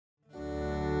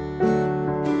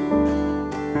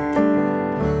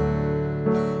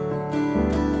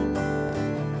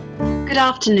Good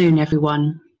afternoon,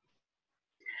 everyone.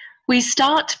 We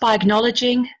start by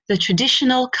acknowledging the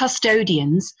traditional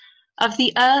custodians of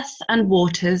the earth and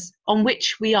waters on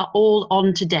which we are all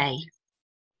on today.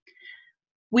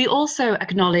 We also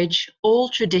acknowledge all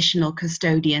traditional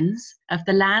custodians of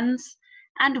the lands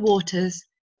and waters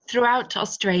throughout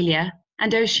Australia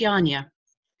and Oceania,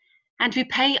 and we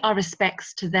pay our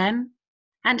respects to them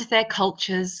and their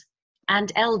cultures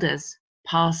and elders,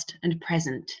 past and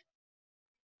present.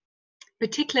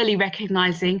 Particularly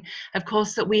recognising, of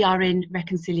course, that we are in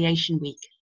Reconciliation Week.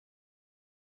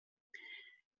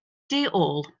 Dear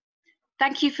all,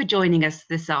 thank you for joining us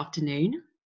this afternoon.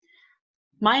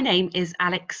 My name is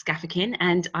Alex Gaffikin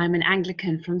and I'm an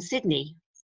Anglican from Sydney.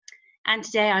 And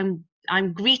today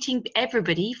I'm greeting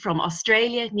everybody from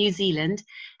Australia, New Zealand,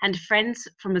 and friends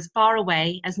from as far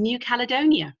away as New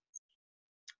Caledonia.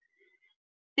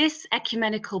 This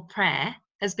ecumenical prayer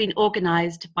has been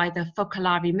organised by the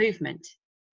Focolare movement,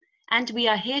 and we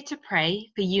are here to pray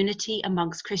for unity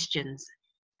amongst Christians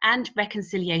and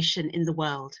reconciliation in the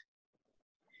world.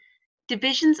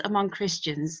 Divisions among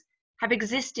Christians have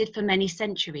existed for many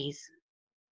centuries.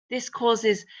 This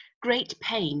causes great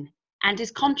pain and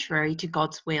is contrary to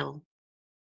God's will.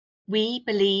 We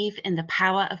believe in the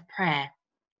power of prayer.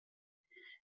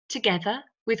 Together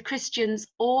with Christians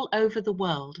all over the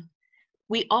world,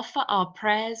 we offer our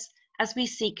prayers as we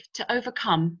seek to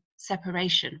overcome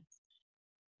separation.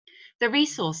 The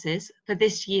resources for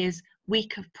this year's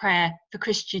Week of Prayer for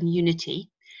Christian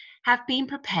Unity have been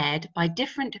prepared by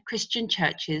different Christian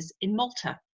churches in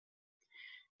Malta.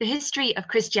 The history of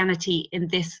Christianity in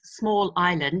this small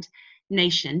island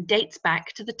nation dates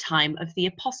back to the time of the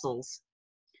Apostles.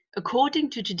 According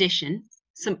to tradition,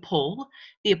 St. Paul,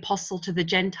 the Apostle to the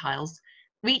Gentiles,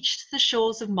 reached the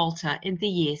shores of Malta in the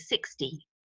year 60.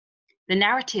 The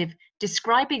narrative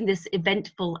describing this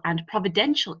eventful and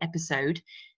providential episode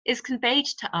is conveyed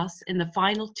to us in the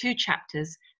final 2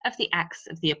 chapters of the Acts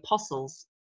of the Apostles.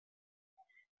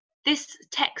 This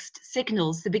text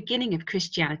signals the beginning of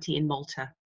Christianity in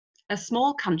Malta, a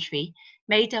small country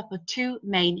made up of 2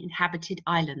 main inhabited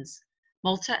islands,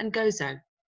 Malta and Gozo,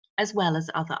 as well as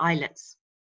other islets,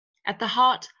 at the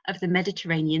heart of the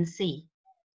Mediterranean Sea,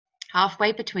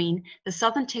 halfway between the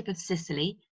southern tip of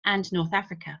Sicily and North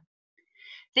Africa.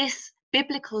 This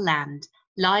biblical land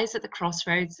lies at the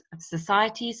crossroads of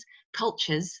societies,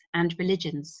 cultures, and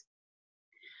religions.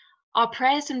 Our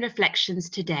prayers and reflections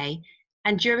today,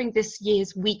 and during this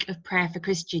year's Week of Prayer for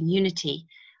Christian Unity,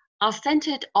 are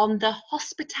centred on the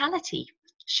hospitality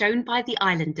shown by the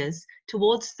islanders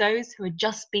towards those who had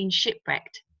just been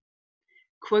shipwrecked.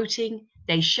 Quoting,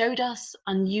 "They showed us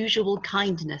unusual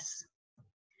kindness."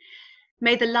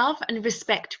 May the love and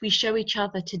respect we show each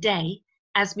other today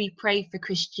as we pray for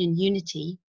Christian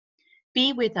unity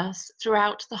be with us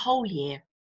throughout the whole year.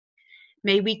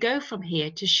 May we go from here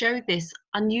to show this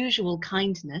unusual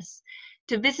kindness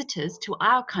to visitors to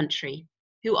our country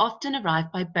who often arrive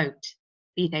by boat,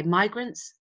 be they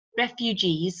migrants,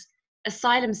 refugees,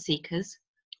 asylum seekers,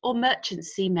 or merchant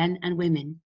seamen and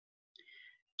women.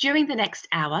 During the next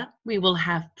hour, we will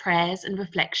have prayers and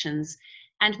reflections,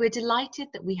 and we're delighted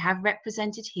that we have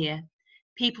represented here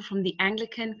people from the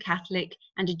Anglican, Catholic,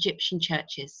 and Egyptian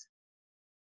churches.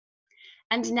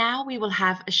 And now we will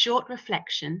have a short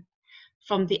reflection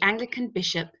from the Anglican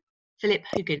Bishop, Philip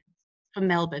Huggins from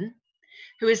Melbourne,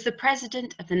 who is the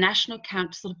President of the National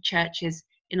Council of Churches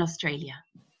in Australia.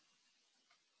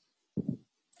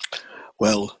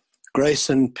 Well, grace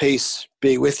and peace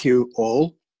be with you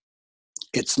all.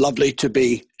 It's lovely to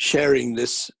be sharing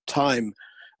this time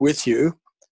with you.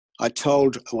 I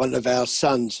told one of our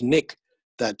sons, Nick,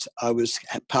 that I was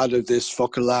part of this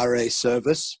Focolare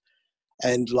service,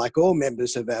 and like all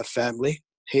members of our family,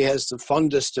 he has the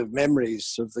fondest of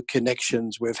memories of the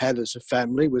connections we've had as a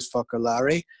family with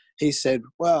Focolare. He said,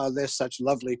 "Wow, they're such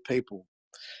lovely people."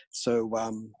 So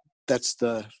that's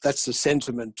the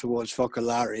sentiment towards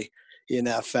Focolare in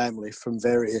our family from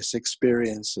various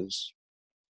experiences.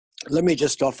 Let me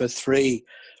just offer 3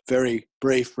 very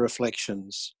brief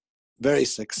reflections, very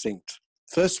succinct.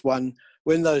 First one,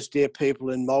 when those dear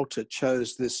people in Malta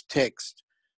chose this text,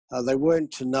 they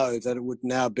weren't to know that it would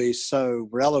now be so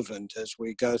relevant as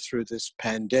we go through this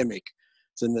pandemic,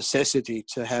 the necessity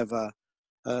to have a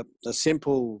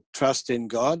simple trust in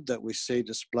God that we see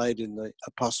displayed in the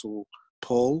Apostle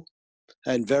Paul,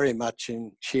 and very much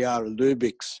in Chiara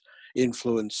Lubic's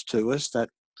influence to us,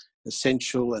 that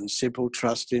essential and simple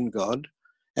trust in God,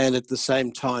 and at the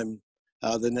same time,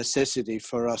 the necessity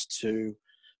for us to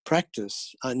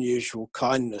practice unusual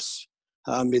kindness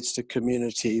amidst the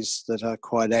communities that are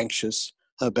quite anxious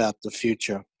about the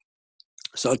future.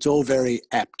 So it's all very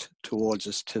apt towards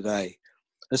us today.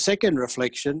 A second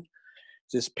reflection,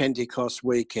 this Pentecost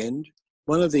weekend,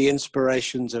 one of the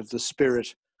inspirations of the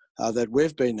Spirit that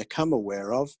we've become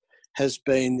aware of has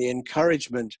been the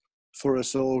encouragement for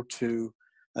us all to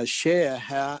share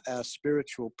how our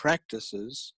spiritual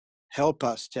practices help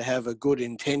us to have a good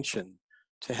intention,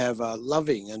 to have a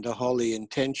loving and a holy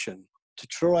intention, to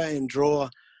try and draw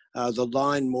the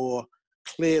line more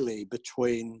clearly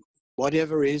between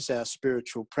whatever is our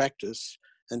spiritual practice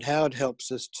and how it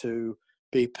helps us to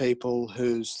be people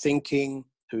whose thinking,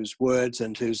 whose words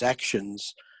and whose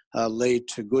actions lead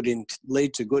to good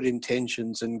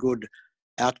intentions and good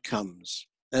outcomes.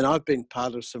 And I've been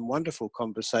part of some wonderful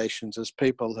conversations as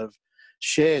people have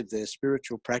shared their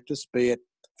spiritual practice, be it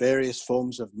various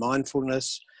forms of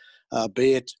mindfulness,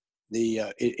 be it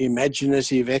the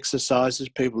imaginative exercises,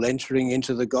 people entering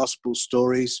into the gospel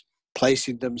stories,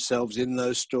 placing themselves in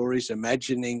those stories,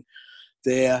 imagining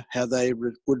how they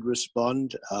would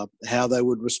respond, how they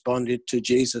would respond to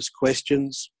Jesus'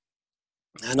 questions,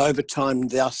 and over time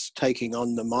thus taking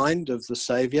on the mind of the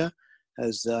Saviour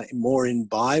as more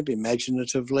imbibe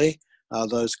imaginatively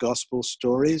those gospel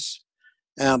stories.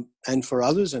 And for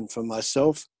others, and for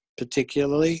myself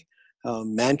particularly,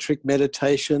 mantric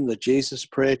meditation, the Jesus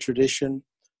prayer tradition,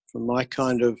 for my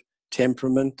kind of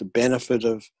temperament, the benefit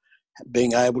of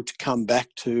being able to come back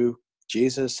to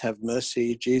Jesus, have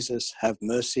mercy, Jesus, have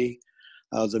mercy,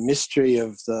 the mystery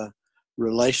of the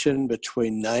relation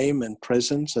between name and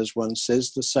presence, as one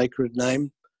says the sacred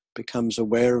name, becomes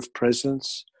aware of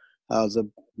presence, the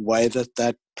way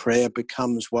that prayer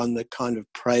becomes one that kind of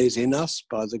prays in us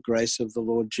by the grace of the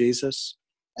Lord Jesus,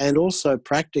 and also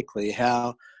practically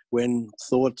how when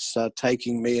thoughts are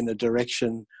taking me in a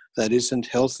direction that isn't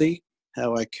healthy,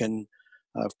 how I can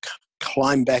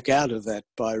climb back out of that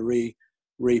by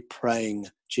re-praying,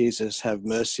 Jesus, have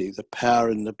mercy, the power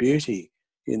and the beauty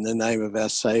in the name of our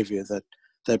Saviour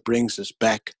that brings us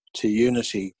back to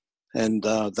unity and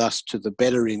thus to the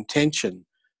better intention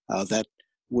that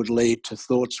would lead to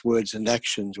thoughts, words and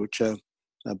actions which are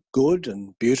good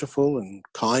and beautiful and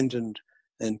kind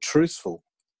and truthful.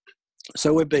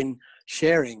 So we've been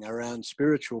sharing around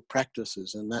spiritual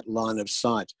practices and that line of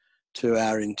sight to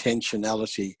our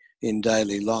intentionality in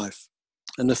daily life.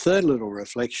 And the third little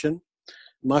reflection,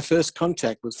 my first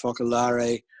contact with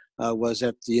Focolare was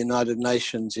at the United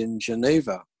Nations in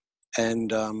Geneva.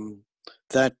 And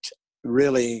that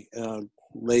really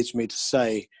leads me to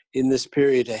say, in this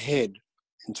period ahead,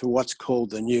 into what's called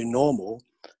the new normal,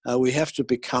 we have to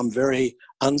become very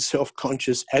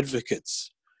unself-conscious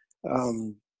advocates.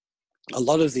 A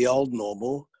lot of the old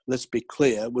normal, let's be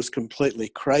clear, was completely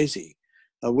crazy.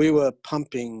 We were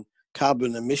pumping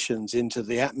carbon emissions into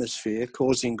the atmosphere,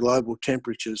 causing global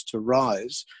temperatures to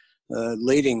rise,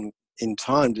 leading in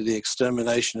time to the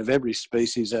extermination of every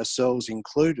species, ourselves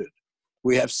included.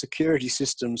 We have security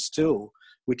systems still,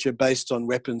 which are based on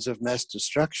weapons of mass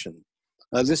destruction.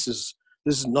 This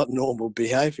is not normal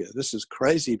behaviour. This is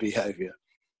crazy behaviour.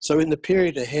 So in the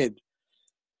period ahead,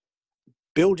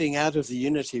 building out of the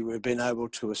unity we've been able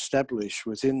to establish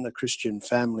within the Christian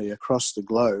family across the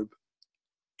globe,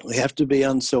 we have to be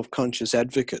unself-conscious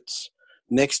advocates.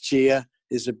 Next year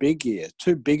is a big year.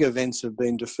 2 big events have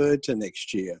been deferred to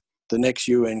next year: the next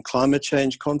UN Climate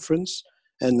Change Conference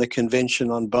and the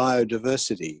Convention on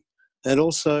Biodiversity. And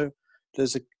also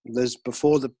there's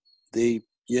before the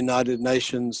United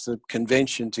Nations, the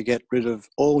convention to get rid of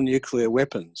all nuclear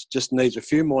weapons. Just needs a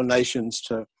few more nations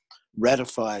to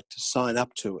ratify it, to sign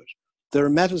up to it. There are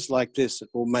matters like this that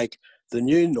will make the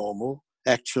new normal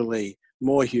actually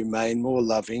more humane, more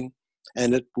loving,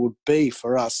 and it would be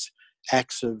for us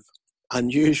acts of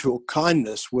unusual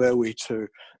kindness were we to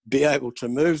be able to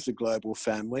move the global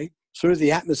family through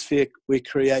the atmosphere we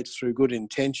create through good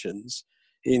intentions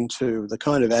into the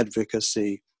kind of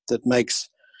advocacy that makes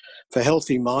for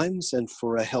healthy minds and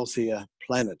for a healthier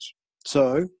planet.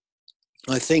 So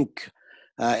I think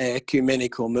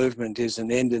ecumenical movement is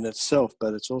an end in itself,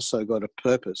 but it's also got a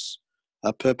purpose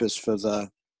for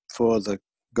the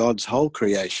God's whole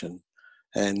creation.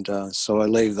 And so I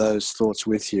leave those thoughts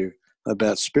with you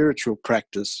about spiritual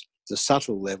practice, the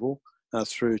subtle level,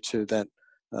 through to that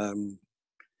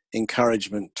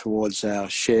encouragement towards our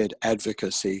shared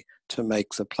advocacy to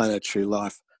make the planetary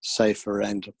life safer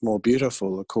and more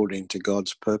beautiful according to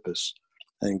God's purpose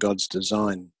and God's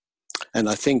design. And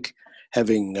I think,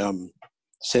 having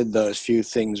said those few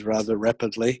things rather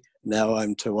rapidly, now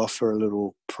I'm to offer a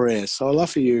little prayer. So I'll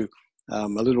offer you a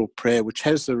little prayer which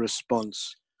has the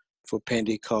response for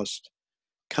Pentecost: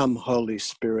 "Come, Holy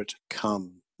Spirit,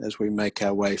 come," as we make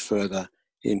our way further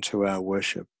into our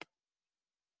worship.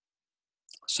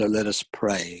 So let us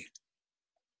pray.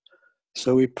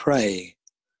 So we pray,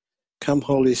 come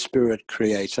Holy Spirit,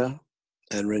 Creator,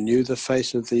 and renew the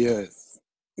face of the earth.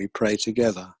 We pray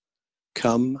together,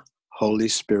 come Holy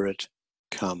Spirit,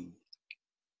 come.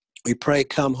 We pray,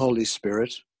 come Holy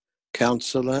Spirit,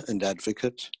 Counselor and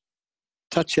Advocate,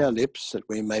 touch our lips that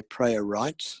we may pray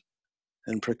aright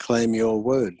and proclaim your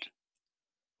word.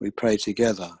 We pray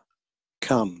together,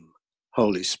 come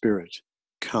Holy Spirit,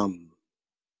 come.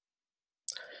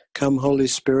 Come Holy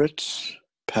Spirit,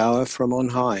 power from on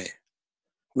high,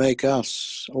 make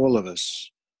us, all of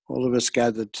us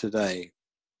gathered today,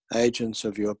 agents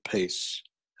of your peace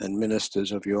and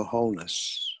ministers of your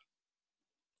wholeness.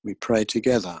 We pray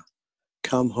together,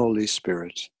 come Holy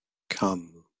Spirit,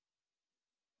 come.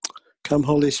 Come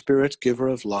Holy Spirit, giver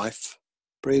of life,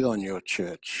 breathe on your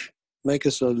church. Make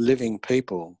us a living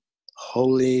people,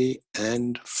 holy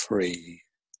and free.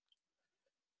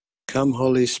 Come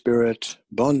Holy Spirit,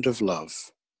 bond of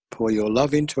love, pour your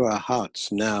love into our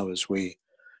hearts now as we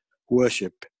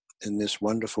worship in this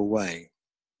wonderful way,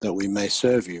 that we may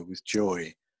serve you with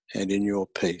joy and in your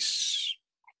peace.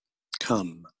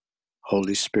 Come,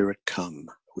 Holy Spirit, come,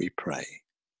 we pray.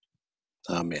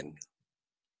 Amen.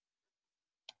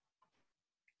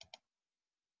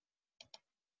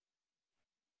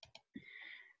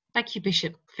 Thank you,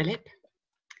 Bishop Philip.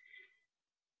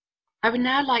 I would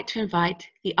now like to invite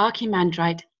the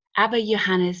Archimandrite Abba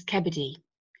Johannes Kebede,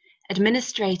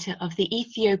 administrator of the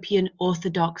Ethiopian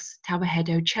Orthodox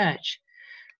Tawahedo Church,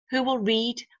 who will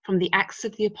read from the Acts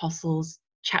of the Apostles,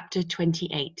 chapter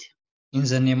 28. In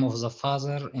the name of the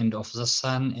Father, and of the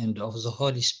Son, and of the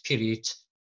Holy Spirit,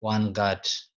 one God.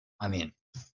 Amen.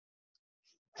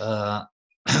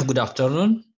 Good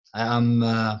afternoon. I am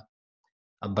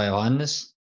Abba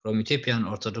Johannes from Ethiopian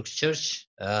Orthodox Church,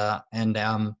 and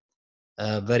I am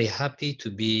very happy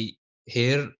to be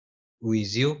here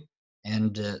with you,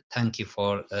 and thank you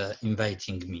for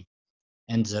inviting me.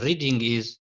 And the reading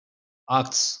is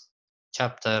Acts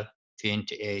chapter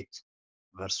 28,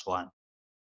 verse 1.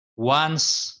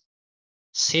 Once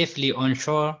safely on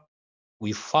shore,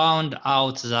 we found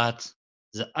out that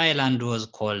the island was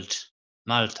called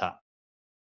Malta.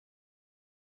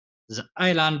 The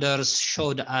islanders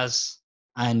showed us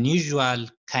unusual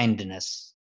kindness.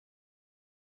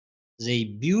 They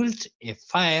built a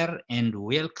fire and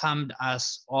welcomed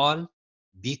us all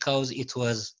because it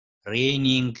was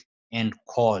raining and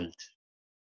cold.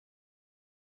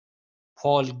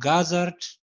 Paul gathered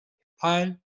a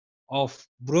pile of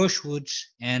brushwood,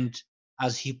 and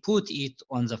as he put it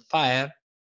on the fire,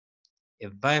 a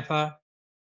viper,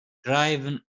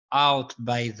 driven out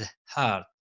by the heart,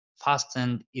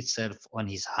 fastened itself on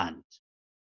his hand.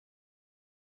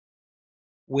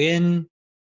 When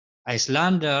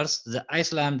the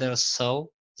Icelanders saw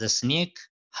the snake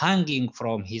hanging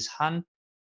from his hand,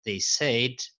 they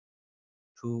said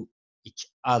to each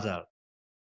other,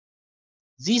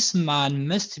 "This man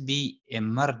must be a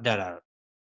murderer,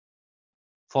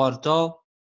 for though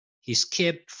he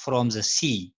escaped from the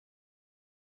sea,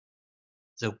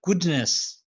 the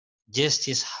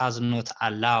justice has not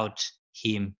allowed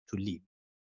him to live."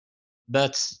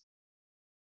 But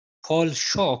Paul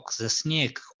shook the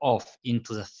snake off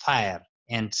into the fire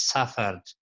and suffered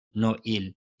no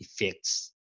ill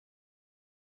effects.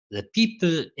 The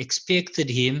people expected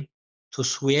him to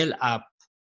swell up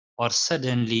or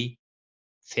suddenly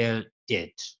fell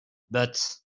dead. But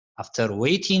after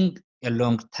waiting a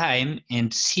long time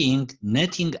and seeing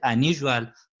nothing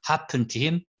unusual happen to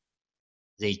him,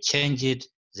 they changed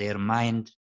their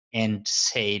mind and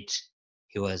said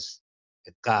he was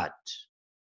a god.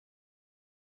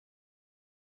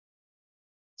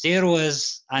 There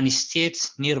was an estate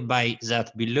nearby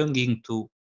that belonging to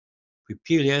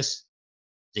Publius,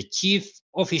 the chief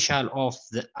official of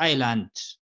the island.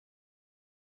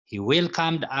 He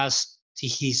welcomed us to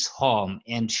his home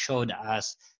and showed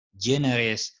us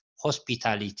generous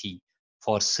hospitality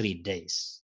for 3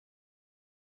 days.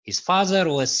 His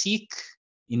father was sick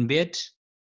in bed,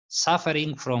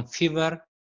 suffering from fever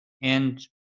and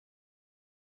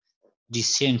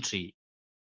dysentery.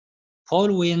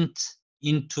 Paul went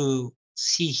in to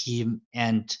see him,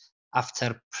 and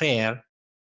after prayer,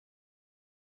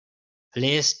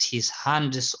 placed his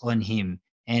hands on him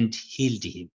and healed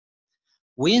him.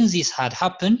 When this had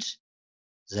happened,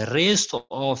 the rest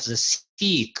of the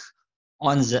sick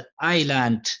on the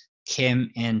island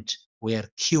came and were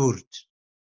cured.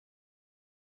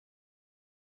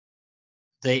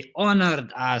 They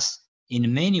honored us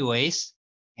in many ways,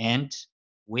 and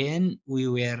when we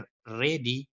were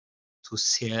ready to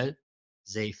sail,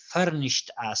 they furnished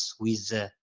us with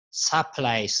the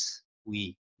supplies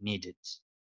we needed.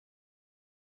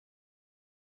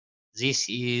 This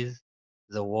is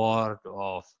the word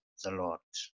of the Lord.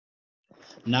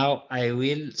 Now I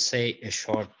will say a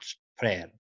short prayer.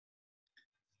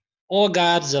 O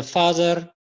God, the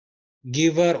Father,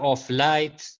 giver of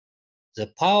light, the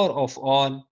power of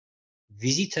all,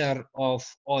 visitor of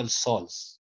all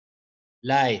souls,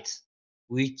 light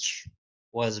which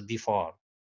was before,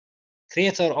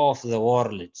 creator of the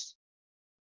world,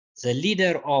 the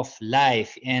leader of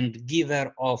life and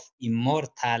giver of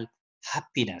immortal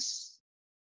happiness.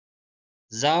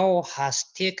 Thou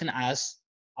hast taken us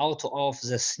out of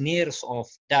the snares of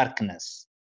darkness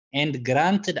and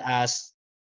granted us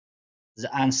the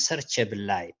unsearchable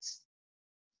light.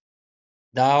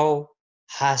 Thou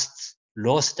hast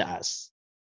lost us,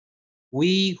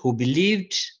 we who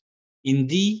believed in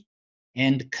thee,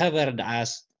 and covered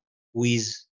us with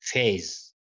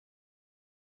faith.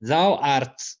 Thou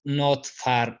art not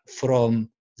far from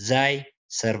thy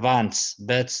servants,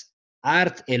 but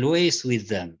art always with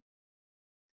them.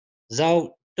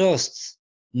 Thou dost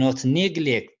not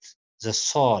neglect the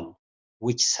soul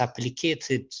which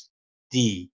supplicated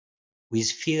thee with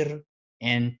fear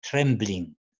and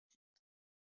trembling.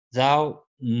 Thou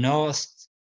knowest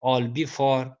all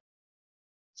before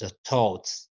the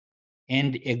thoughts,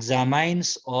 and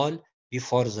examines all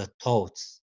before the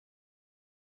thoughts.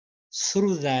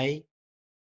 Through thy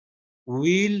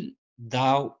will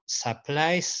thou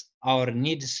supplies our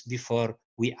needs before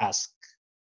we ask.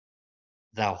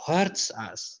 Thou hearest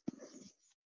us.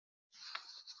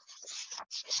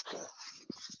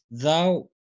 Thou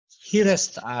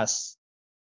hearest us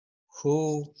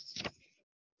who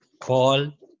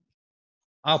call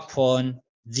upon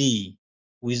thee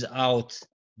without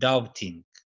doubting.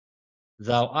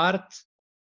 Thou art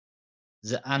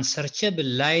the unsearchable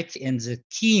light and the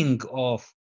King of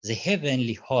the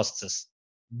heavenly hosts,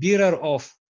 bearer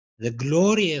of the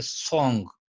glorious song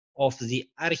of the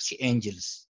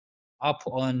archangels,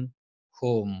 upon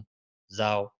whom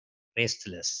thou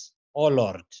restest. O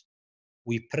Lord,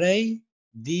 we pray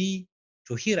thee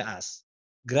to hear us.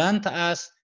 Grant us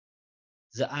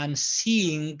the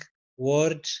unseeing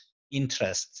word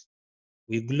interest.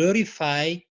 We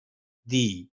glorify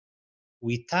thee,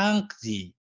 we thank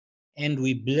thee, and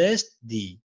we bless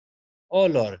thee. O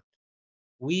Lord,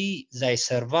 we thy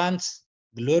servants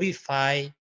glorify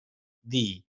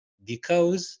thee,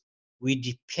 because we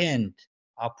depend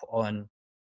upon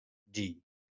thee.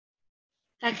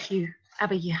 Thank you,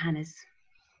 Abba Johannes.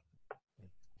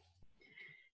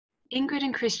 Ingrid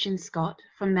and Christian Scott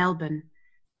from Melbourne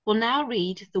will now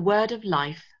read the word of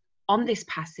life on this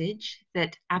passage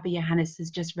that Abba Johannes has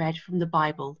just read from the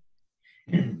Bible,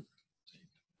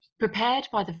 prepared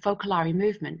by the Focolare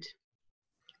movement.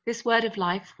 This word of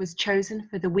life was chosen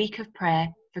for the week of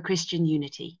prayer for Christian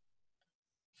unity.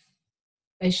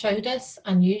 They showed us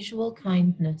unusual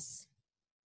kindness.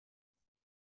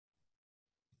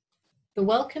 The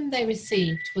welcome they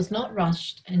received was not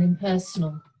rushed and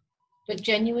impersonal, but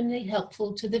genuinely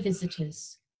helpful to the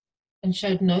visitors, and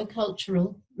showed no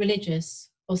cultural, religious,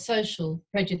 or social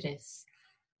prejudice.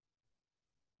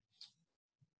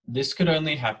 This could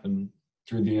only happen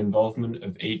through the involvement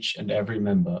of each and every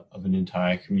member of an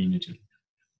entire community.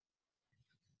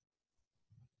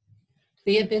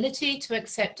 The ability to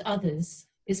accept others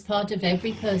is part of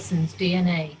every person's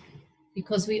DNA,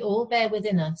 because we all bear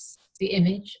within us the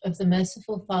image of the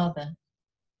merciful Father.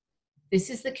 This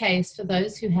is the case for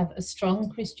those who have a strong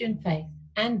Christian faith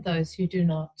and those who do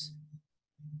not.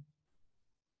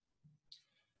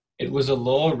 It was a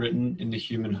law written in the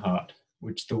human heart,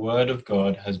 which the Word of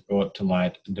God has brought to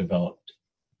light and developed.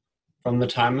 From the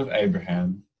time of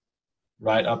Abraham,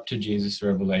 right up to Jesus'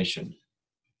 revelation,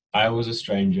 I was a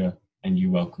stranger and you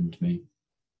welcomed me.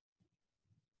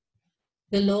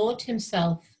 The Lord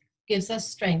himself gives us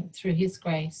strength through his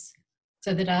grace,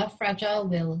 so that our fragile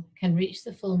will can reach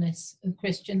the fullness of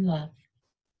Christian love.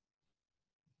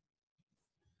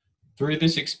 Through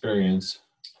this experience,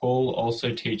 Paul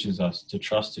also teaches us to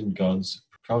trust in God's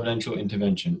providential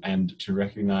intervention and to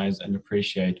recognize and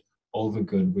appreciate all the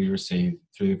good we receive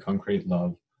through the concrete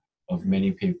love of many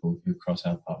people who cross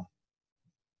our path.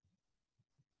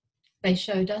 They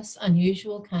showed us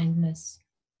unusual kindness.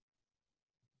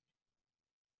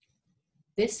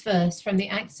 This verse from the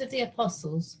Acts of the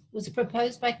Apostles was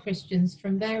proposed by Christians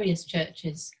from various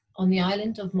churches on the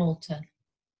island of Malta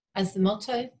as the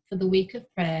motto for the Week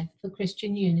of Prayer for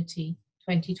Christian Unity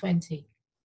 2020.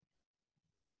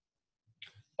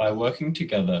 By working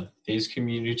together, these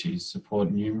communities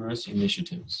support numerous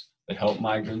initiatives that help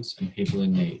migrants and people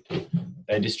in need.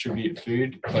 They distribute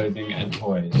food, clothing, and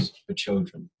toys for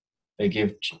children. They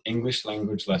give English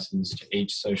language lessons to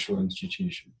each social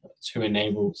institution. to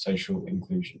enable social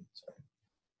inclusion.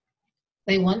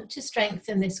 They want to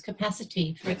strengthen this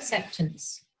capacity for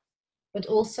acceptance, but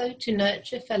also to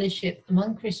nurture fellowship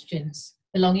among Christians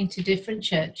belonging to different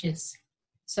churches,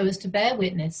 so as to bear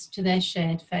witness to their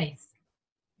shared faith.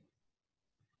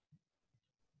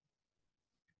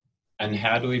 And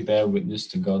how do we bear witness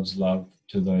to God's love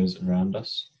to those around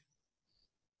us?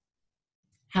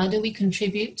 How do we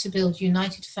contribute to build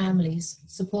united families,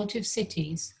 supportive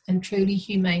cities, and truly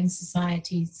humane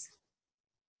societies?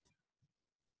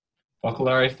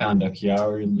 Focolare founder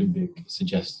Chiara Lubick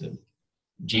suggested,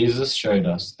 Jesus showed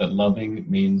us that loving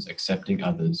means accepting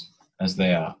others as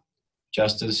they are,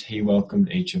 just as he welcomed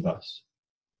each of us.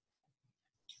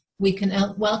 We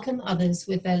can welcome others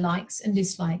with their likes and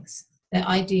dislikes, their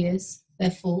ideas,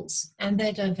 their faults, and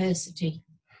their diversity.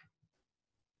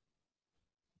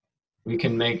 We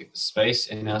can make space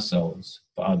in ourselves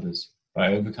for others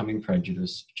by overcoming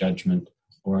prejudice, judgment,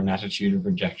 or an attitude of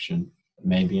rejection that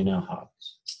may be in our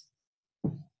hearts.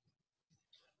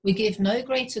 We give no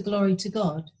greater glory to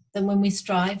God than when we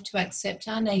strive to accept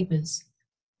our neighbours,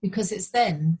 because it's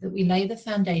then that we lay the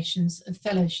foundations of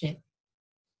fellowship.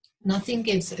 Nothing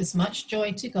gives as much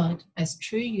joy to God as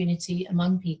true unity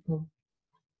among people.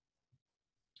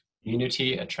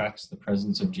 Unity attracts the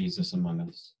presence of Jesus among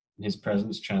us, and his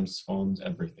presence transforms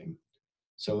everything.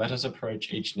 So let us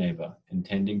approach each neighbour,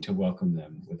 intending to welcome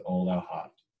them with all our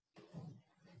heart.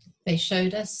 They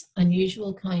showed us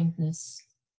unusual kindness.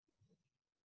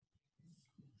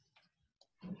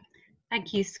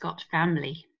 Thank you, Scott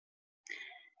family.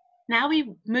 Now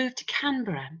we move to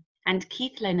Canberra, and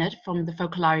Keith Leonard from the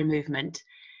Focolare movement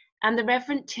and the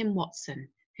Reverend Tim Watson,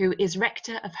 who is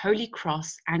rector of Holy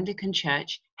Cross Anglican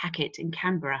Church, Hackett in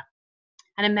Canberra,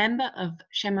 and a member of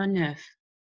Chemin Neuf,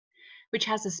 which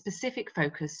has a specific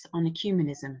focus on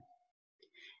ecumenism.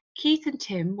 Keith and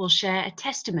Tim will share a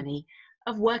testimony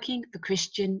of working for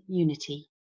Christian unity.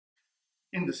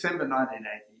 In December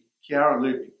 1980, Chiara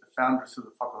Lubick, the foundress of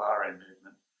the Focolare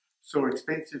movement, saw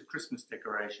expensive Christmas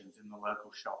decorations in the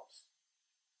local shops.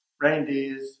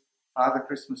 Reindeers, Father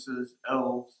Christmases,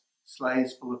 elves,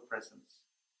 sleighs full of presents,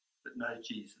 but no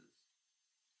Jesus.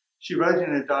 She wrote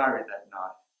in her diary that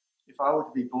night, "If I were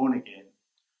to be born again,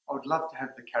 I would love to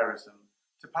have the charism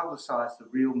to publicise the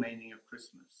real meaning of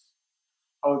Christmas.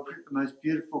 I would print the most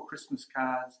beautiful Christmas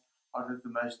cards. I would have the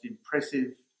most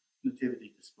impressive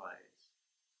nativity displays."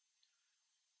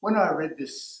 When I read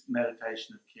this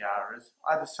meditation of Chiara's,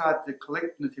 I decided to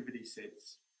collect nativity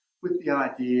sets with the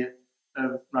idea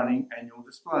of running annual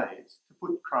displays to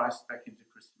put Christ back into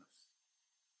Christmas.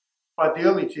 By the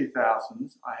early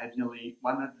 2000s, I had nearly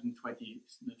 120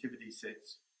 nativity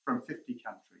sets from 50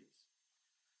 countries.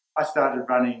 I started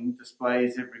running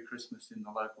displays every Christmas in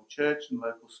the local church and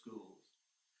local schools.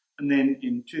 And then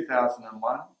in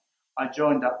 2001, I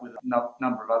joined up with a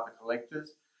number of other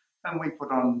collectors, and we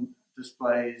put on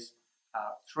displays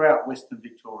throughout Western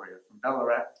Victoria, from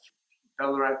Ballarat,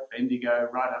 Bendigo,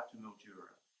 right up to Mildura.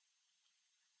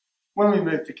 When we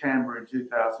moved to Canberra in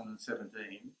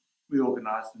 2017, we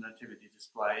organised a nativity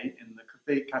display in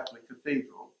the Catholic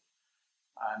Cathedral,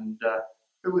 and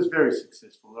it was very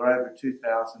successful. There were over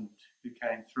 2,000 who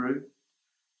came through.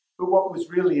 But what was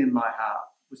really in my heart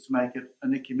was to make it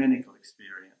an ecumenical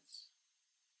experience.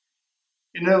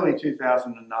 In early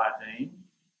 2019,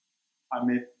 I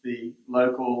met the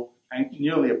local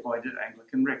newly appointed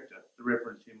Anglican rector, the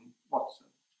Reverend Tim Watson.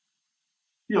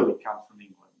 He only come from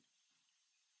England.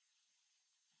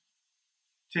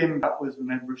 Tim was a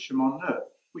member of Chemin Neuf,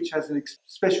 which has a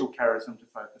special charism to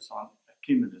focus on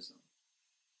ecumenism.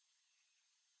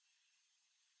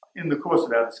 In the course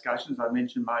of our discussions, I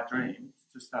mentioned my dream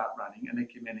to start running an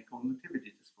ecumenical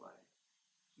nativity display.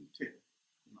 Tim,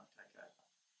 you might take over.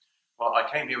 Well, I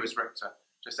came here as rector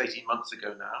just 18 months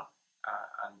ago now,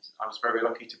 and I was very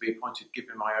lucky to be appointed,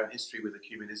 given my own history with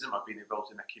ecumenism. I've been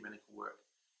involved in ecumenical work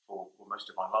for most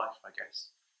of my life, I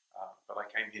guess. But I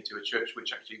came here to a church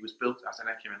which actually was built as an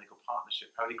ecumenical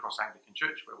partnership. Holy Cross Anglican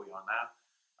Church, where we are now,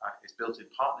 is built in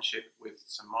partnership with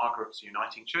St Margaret's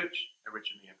Uniting Church,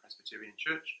 originally a Presbyterian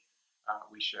church.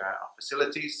 We share our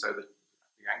facilities so that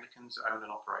the Anglicans own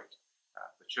and operate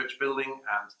the church building,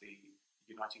 and the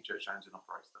Uniting Church owns and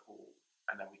operates the hall.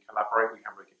 And then we collaborate, we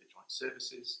have regular joint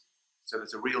services. So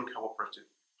there's a real cooperative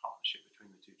partnership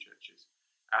between the two churches.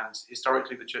 And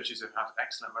historically, the churches have had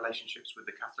excellent relationships with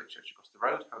the Catholic Church across the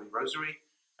road, Holy Rosary,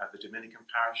 the Dominican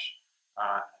parish.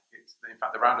 In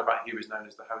fact, the roundabout here is known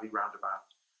as the Holy Roundabout.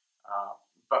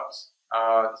 But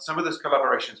some of those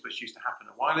collaborations which used to happen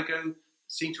a while ago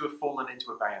seem to have fallen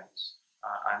into abeyance.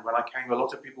 And when I came, a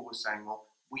lot of people were saying, well,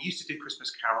 we used to do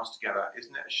Christmas carols together.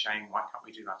 Isn't it a shame? Why can't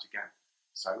we do that again?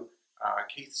 So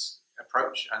Keith's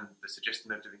approach and the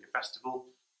suggestion of doing a festival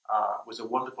was a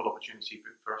wonderful opportunity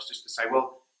for us just to say,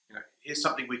 well, here's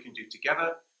something we can do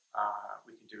together.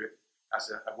 We can do it as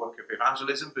a work of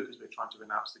evangelism because we're trying to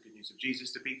announce the good news of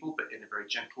Jesus to people, but in a very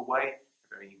gentle way, a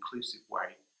very inclusive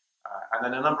way. And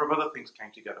then a number of other things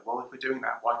came together. Well, if we're doing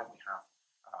that, why don't we have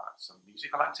some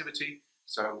musical activity?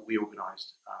 So we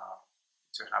organised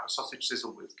to have a sausage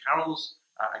sizzle with carols,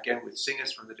 again with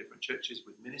singers from the different churches,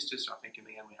 with ministers. So I think in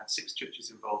the end we had 6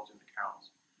 churches involved in the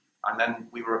carols. And then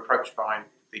we were approached by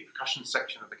the percussion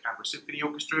section of the Canberra Symphony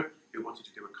Orchestra, who wanted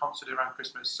to do a concert around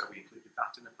Christmas, so we included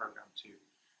that in the programme too.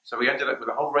 So we ended up with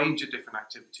a whole range of different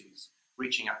activities,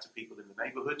 reaching out to people in the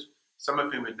neighbourhood, some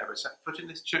of whom had never set foot in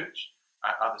this church,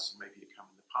 others who maybe had come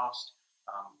in the past.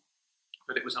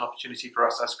 But it was an opportunity for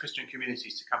us as Christian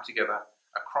communities to come together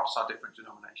across our different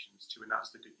denominations to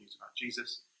announce the good news about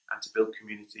Jesus and to build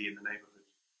community in the neighbourhood.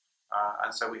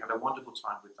 And so we had a wonderful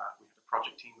time with that. We had a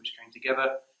project team which came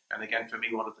together. And again, for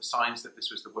me, one of the signs that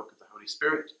this was the work of the Holy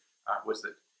Spirit was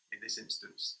that in this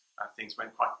instance, things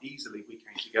went quite easily. We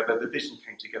came together, the vision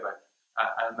came together,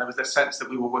 and there was a sense that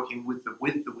we were working with the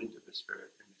wind of the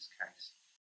Spirit in this case.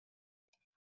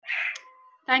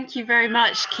 Thank you very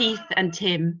much, Keith and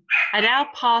Tim. I now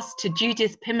pass to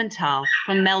Judith Pimental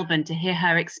from Melbourne to hear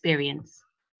her experience.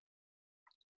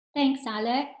 Thanks,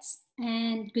 Alex,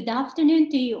 and good afternoon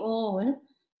to you all.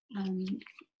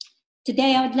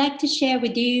 Today, I would like to share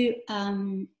with you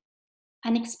an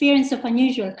experience of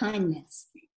unusual kindness.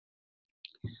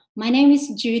 My name is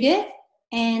Judith,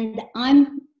 and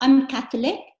I'm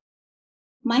Catholic.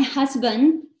 My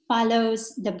husband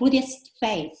follows the Buddhist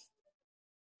faith.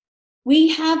 We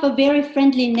have a very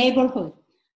friendly neighborhood,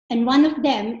 and one of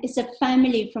them is a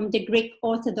family from the Greek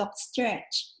Orthodox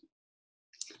Church.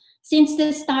 Since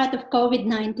the start of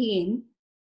COVID-19,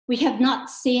 we have not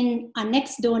seen our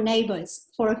next door neighbors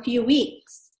for a few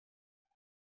weeks.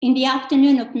 In the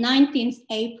afternoon of 19th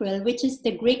April, which is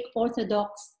the Greek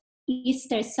Orthodox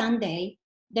Easter Sunday,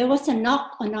 there was a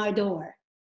knock on our door.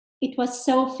 It was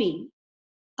Sophie,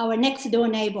 our next door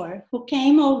neighbor, who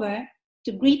came over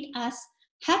to greet us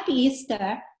Happy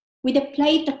Easter with a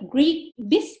plate of Greek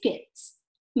biscuits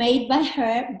baked by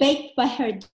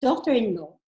her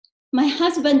daughter-in-law. My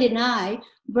husband and I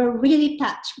were really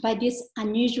touched by this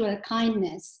unusual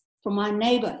kindness from our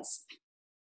neighbors.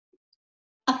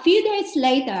 A few days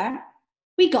later,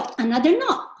 we got another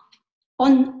knock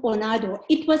on our door.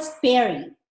 It was Perry,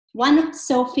 one of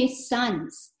Sophie's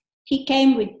sons. He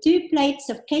came with 2 plates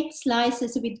of cake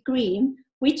slices with cream,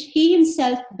 which he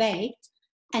himself baked,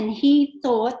 and he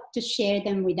thought to share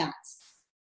them with us.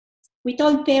 We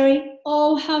told Perry,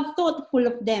 oh, how thoughtful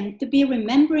of them to be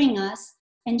remembering us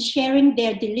and sharing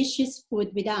their delicious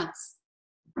food with us.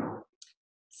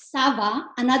 Sava,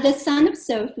 another son of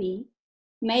Sophie,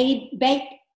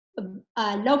 baked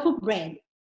a loaf of bread.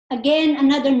 Again,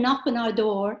 another knock on our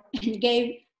door,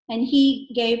 and he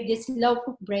gave this loaf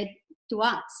of bread to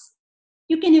us.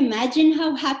 You can imagine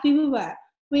how happy we were.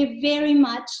 We're very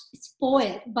much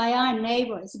spoiled by our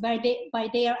neighbors, by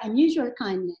their unusual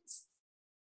kindness.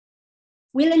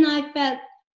 Will and I felt,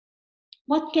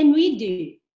 what can we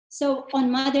do? So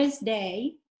on Mother's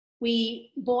Day,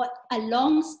 we bought a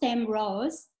long stem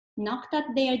rose, knocked at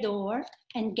their door,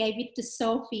 and gave it to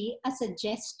Sophie as a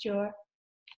gesture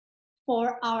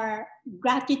for our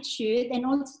gratitude and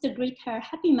also to greet her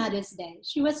Happy Mother's Day.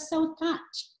 She was so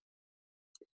touched.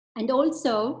 And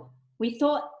also, we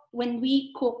thought when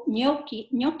we cooked gnocchi,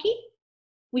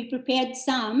 we prepared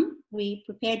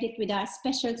it with our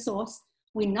special sauce.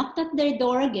 We knocked at their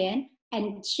door again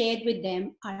and shared with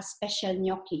them our special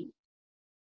gnocchi.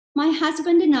 My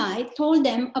husband and I told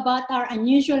them about our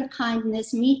unusual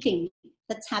kindness meeting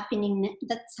that's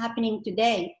happening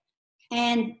today.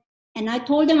 And I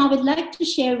told them I would like to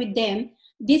share with them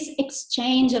this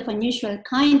exchange of unusual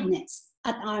kindness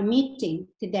at our meeting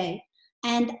today.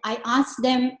 And we asked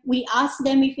them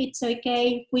if it's okay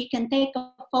if we can take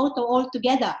a photo all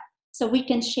together so we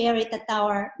can share it at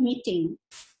our meeting.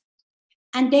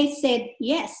 And they said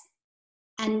yes.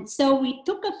 And so we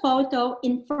took a photo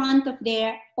in front of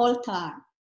their altar.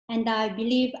 And I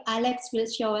believe Alex will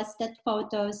show us that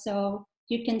photo so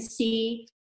you can see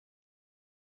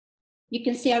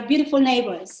our beautiful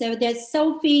neighbors. So there's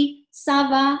Sophie,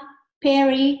 Sava,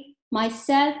 Perry,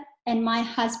 myself, and my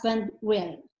husband,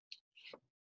 Will.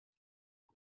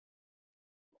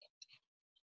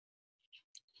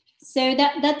 So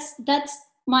that's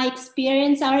my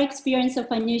experience, our experience of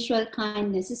unusual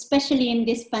kindness, especially in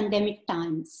these pandemic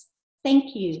times.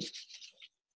 Thank you.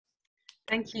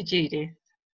 Thank you, Judith.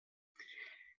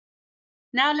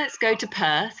 Now let's go to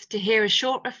Perth to hear a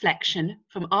short reflection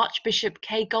from Archbishop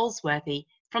Kay Goldsworthy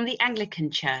from the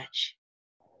Anglican Church.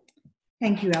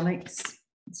 Thank you, Alex.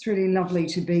 It's really lovely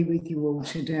to be with you all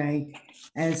today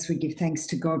as we give thanks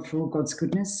to God for all God's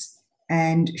goodness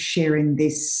and sharing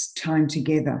this time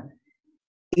together.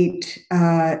 It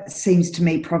seems to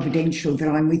me providential that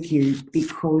I'm with you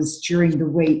because during the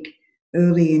week,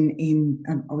 early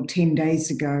or 10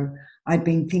 days ago, I'd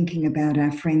been thinking about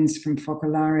our friends from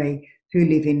Focolare who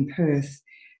live in Perth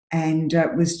and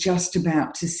was just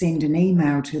about to send an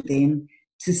email to them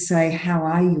to say, how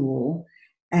are you all?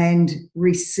 And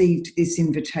received this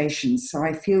invitation. So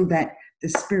I feel that the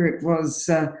Spirit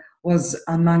was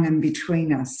among and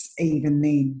between us even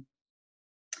then.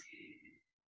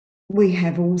 We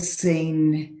have all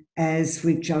seen, as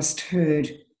we've just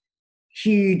heard,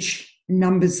 huge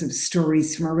numbers of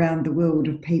stories from around the world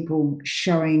of people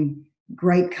showing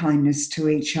great kindness to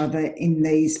each other in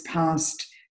these past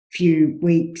few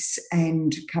weeks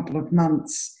and couple of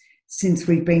months since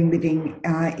we've been living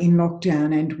in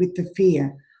lockdown and with the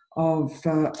fear of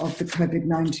the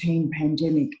COVID-19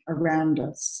 pandemic around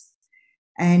us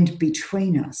and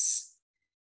between us.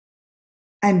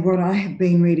 And what I have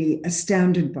been really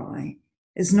astounded by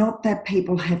is not that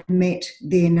people have met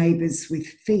their neighbours with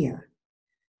fear,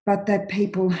 but that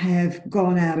people have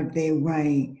gone out of their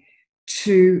way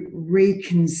to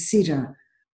reconsider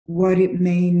what it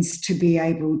means to be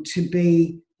able to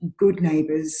be good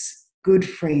neighbours, good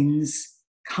friends,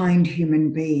 kind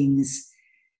human beings,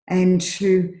 and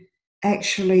to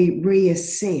actually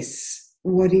reassess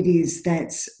what it is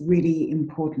that's really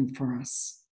important for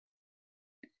us.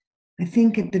 I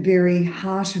think at the very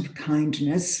heart of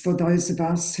kindness for those of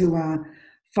us who are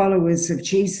followers of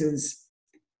Jesus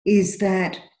is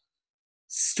that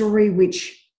story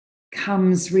which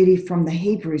comes really from the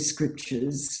Hebrew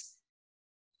scriptures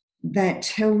that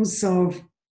tells of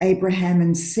Abraham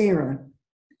and Sarah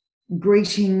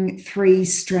greeting three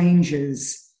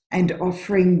strangers and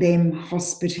offering them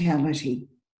hospitality.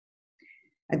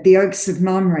 At the Oaks of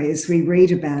Mamre, as we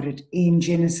read about it in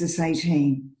Genesis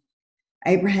 18,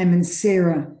 Abraham and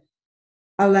Sarah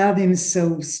allow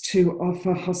themselves to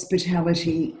offer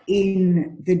hospitality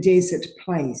in the desert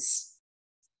place.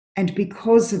 And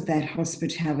because of that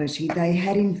hospitality, they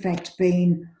had in fact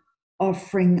been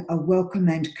offering a welcome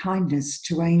and kindness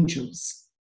to angels.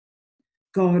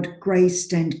 God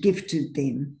graced and gifted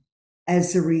them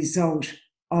as a result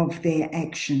of their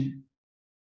action.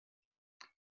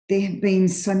 There have been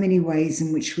so many ways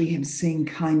in which we have seen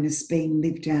kindness being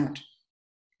lived out,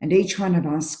 and each one of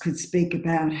us could speak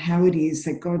about how it is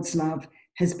that God's love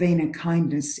has been a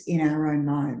kindness in our own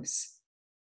lives.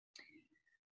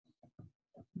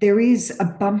 There is a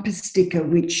bumper sticker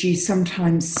which you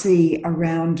sometimes see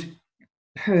around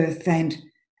Perth and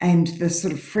the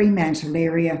sort of Fremantle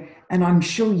area, and I'm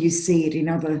sure you see it in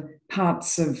other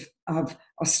parts of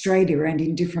Australia and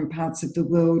in different parts of the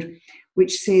world,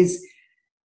 which says,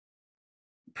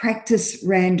 practice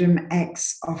random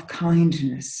acts of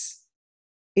kindness.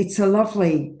 It's a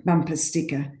lovely bumper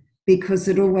sticker because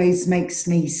it always makes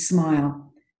me smile.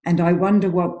 And I wonder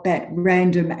what that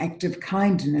random act of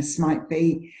kindness might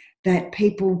be that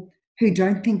people who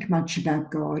don't think much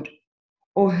about God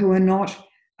or who are not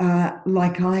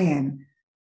like I am,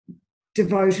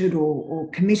 devoted or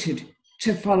committed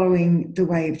to following the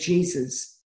way of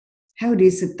Jesus, how it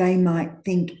is that they might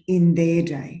think in their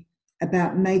day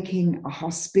about making a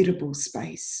hospitable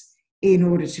space in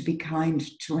order to be kind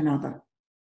to another.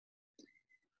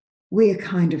 We are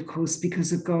kind, of course,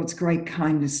 because of God's great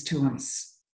kindness to us.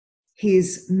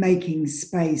 His making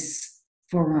space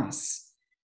for us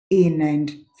in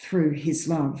and through his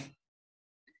love.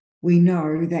 We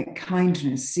know that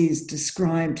kindness is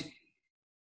described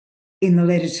in the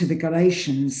letter to the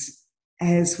Galatians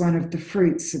as one of the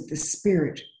fruits of the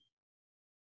Spirit.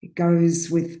 It goes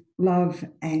with love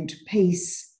and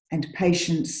peace and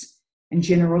patience and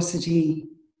generosity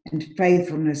and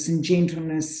faithfulness and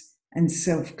gentleness and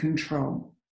self-control.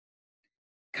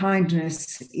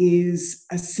 Kindness is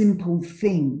a simple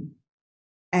thing,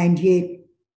 and yet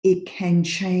it can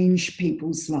change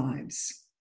people's lives.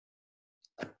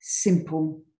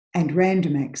 Simple and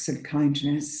random acts of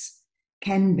kindness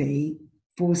can be,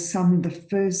 for some, the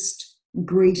first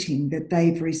greeting that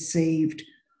they've received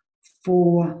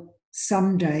for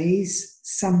some days,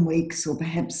 some weeks, or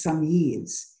perhaps some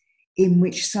years, in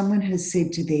which someone has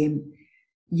said to them,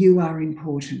 you are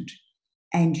important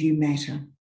and you matter.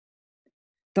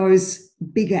 Those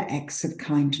bigger acts of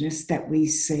kindness that we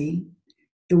see,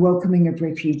 the welcoming of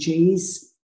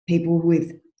refugees, people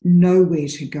with nowhere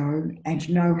to go and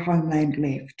no homeland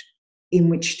left in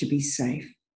which to be safe.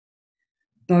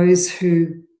 those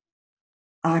who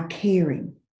are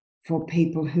caring for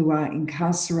people who are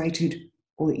incarcerated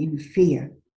or in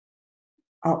fear,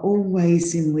 are all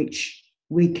ways in which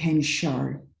we can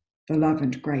show the love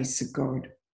and grace of God.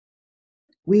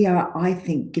 We are, I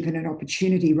think, given an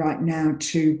opportunity right now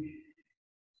to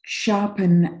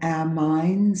sharpen our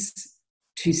minds,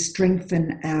 to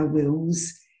strengthen our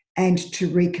wills, and to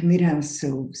recommit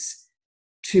ourselves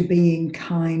to being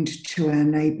kind to our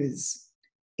neighbours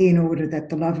in order that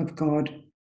the love of God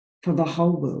for the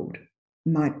whole world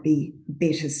might be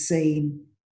better seen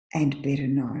and better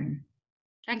known.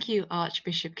 Thank you,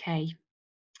 Archbishop Kay.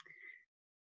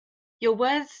 Your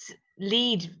words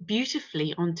lead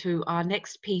beautifully onto our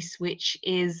next piece, which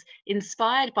is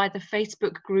inspired by the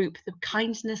Facebook group, The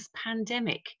Kindness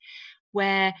Pandemic,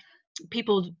 where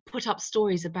people put up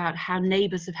stories about how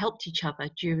neighbours have helped each other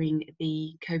during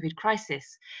the COVID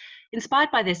crisis.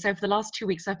 Inspired by this, over the last 2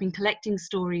 weeks, I've been collecting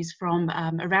stories from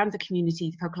around the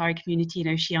community, the Focolare community in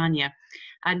Oceania,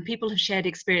 and people have shared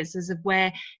experiences of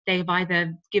where they've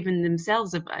either given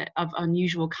themselves of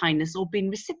unusual kindness or been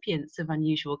recipients of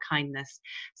unusual kindness.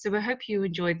 So I hope you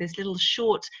enjoy this little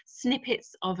short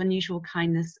snippets of unusual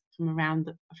kindness from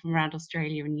around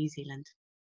Australia and New Zealand.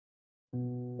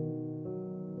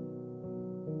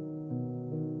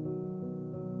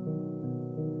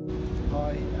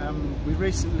 Hi, we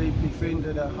recently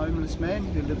befriended a homeless man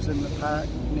who lives in the park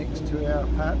next to our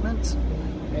apartments,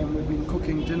 and we've been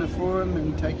cooking dinner for him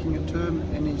and taking it to him,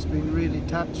 and he's been really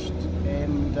touched,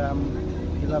 and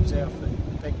he loves our food.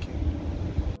 Thank you.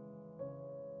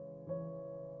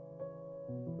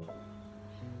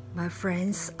 My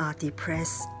friends are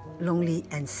depressed, lonely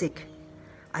and sick.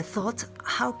 I thought,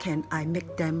 how can I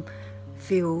make them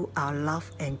feel our love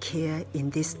and care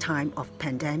in this time of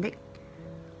pandemic?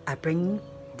 I bring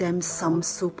them some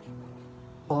soup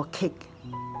or cake.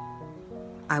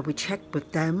 I will check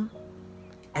with them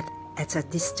at a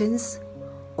distance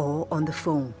or on the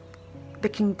phone,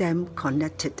 making them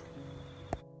connected.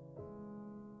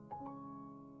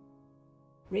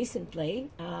 Recently,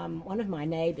 one of my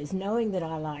neighbours, knowing that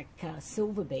I like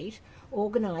silver beet,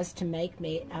 organised to make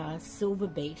me a silver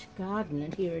beet garden,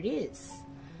 and here it is.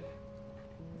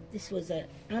 This was an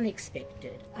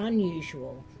unexpected,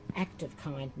 unusual act of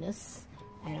kindness,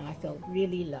 and I felt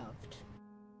really loved.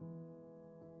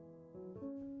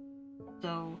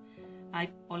 So I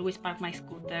always park my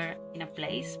scooter in a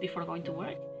place before going to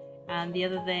work, and the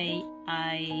other day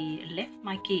I left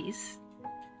my keys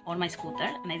on my scooter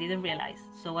and I didn't realize.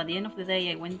 So at the end of the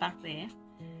day I went back there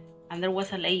and there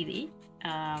was a lady,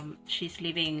 she's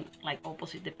living like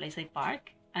opposite the place I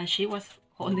park, and she was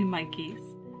holding my keys.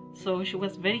 So she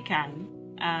was very kind.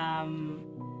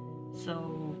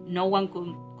 So no one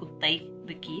could take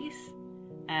the keys,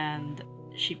 and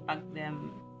she packed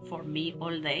them for me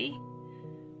all day.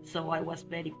 So I was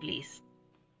very pleased.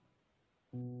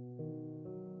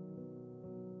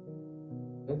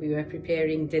 We were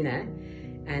preparing dinner,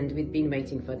 and we'd been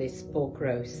waiting for this pork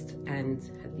roast, and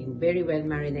had been very well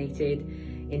marinated.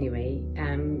 Anyway,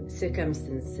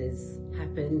 circumstances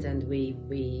happened, and we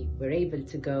were able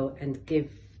to go and give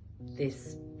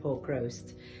this pork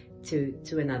roast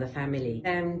to another family.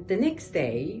 The next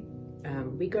day,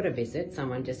 we got a visit.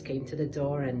 Someone just came to the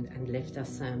door and left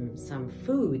us some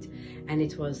food, and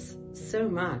it was so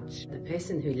much. The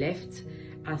person who left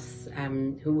us,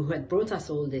 who had brought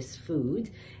us all this food,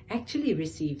 actually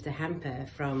received a hamper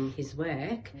from his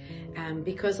work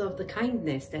because of the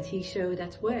kindness that he showed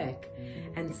at work.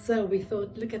 And so we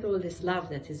thought, look at all this love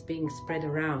that is being spread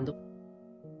around.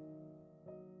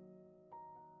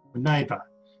 A neighbour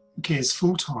who cares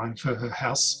full-time for her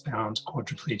housebound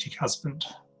quadriplegic husband.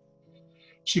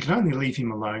 She could only leave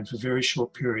him alone for very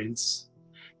short periods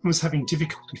and was having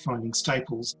difficulty finding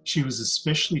staples. She was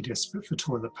especially desperate for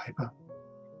toilet paper.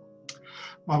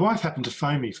 My wife happened to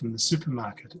phone me from the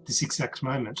supermarket at this exact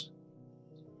moment.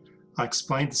 I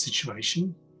explained the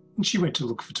situation and she went to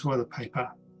look for toilet paper,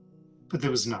 but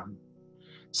there was none.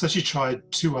 So she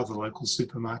tried 2 other local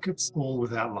supermarkets, all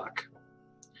without luck.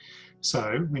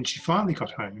 So when she finally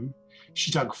got home,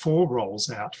 she dug 4 rolls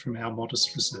out from our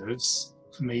modest reserves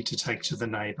for me to take to the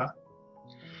neighbour.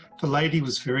 The lady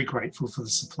was very grateful for the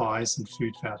supplies and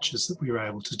food vouchers that we were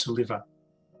able to deliver.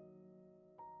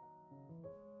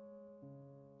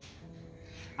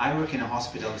 I work in a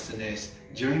hospital as a nurse.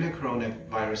 During the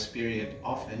coronavirus period,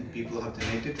 often people have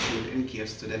donated food and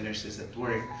gifts to the nurses at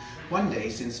work. One day,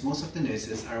 since most of the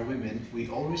nurses are women, we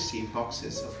all received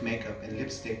boxes of makeup and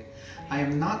lipstick. I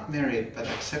am not married, but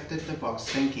accepted the box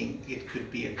thinking it could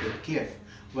be a good gift.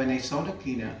 When I saw the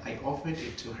cleaner, I offered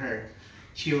it to her.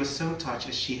 She was so touched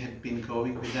as she had been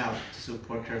going without to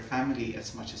support her family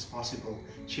as much as possible.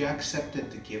 She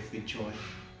accepted the gift with joy.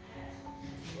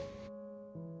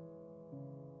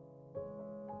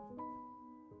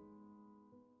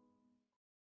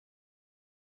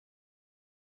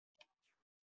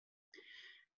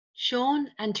 Sean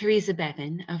and Teresa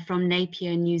Bevan are from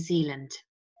Napier, New Zealand.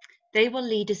 They will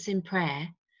lead us in prayer.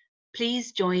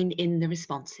 Please join in the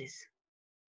responses.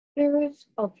 Spirit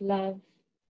of love,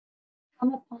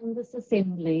 come upon this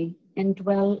assembly and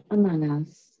dwell among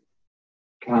us.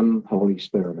 Come, Holy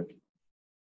Spirit.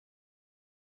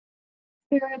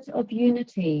 Spirit of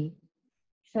unity,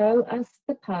 show us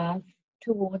the path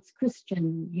towards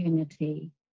Christian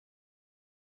unity.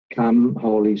 Come,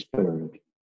 Holy Spirit.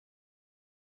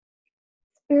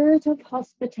 Spirit of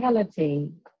hospitality,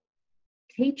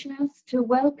 teach us to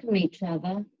welcome each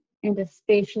other and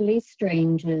especially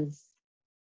strangers.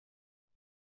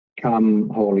 Come,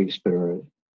 Holy Spirit.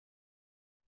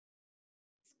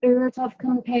 Spirit of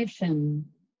compassion,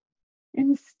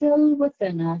 instill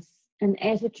within us an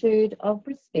attitude of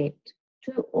respect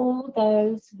to all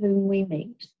those whom we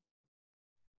meet.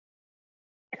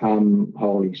 Come,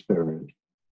 Holy Spirit.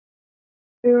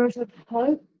 Spirit of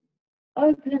hope,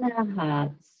 open our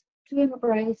hearts to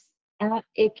embrace our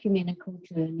ecumenical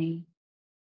journey.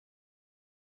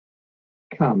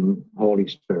 Come, Holy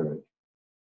Spirit.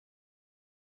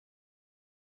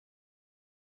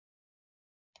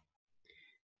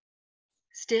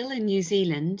 Still in New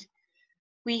Zealand,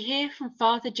 we hear from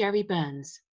Father Jerry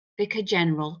Burns, Vicar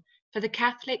General for the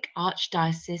Catholic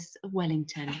Archdiocese of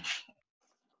Wellington.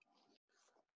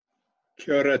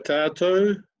 Kia ora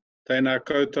tātou, tēnā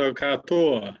koutou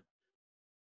katoa.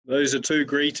 Those are two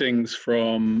greetings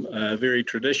from very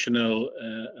traditional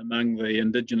among the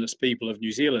Indigenous people of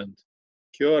New Zealand.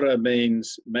 Kia ora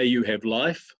means may you have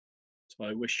life, so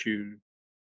I wish you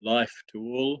life to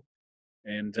all,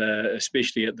 and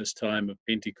especially at this time of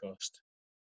Pentecost.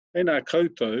 Tēnā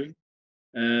koutou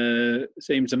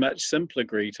seems a much simpler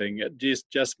greeting. It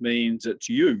just means it's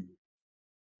you,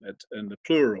 in the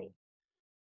plural.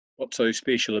 What's so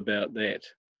special about that?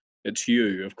 It's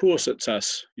you. Of course it's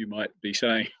us, you might be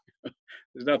saying.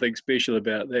 There's nothing special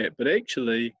about that. But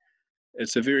actually,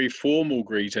 it's a very formal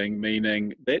greeting,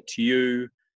 meaning that's you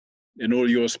in all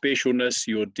your specialness,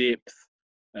 your depth,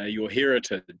 your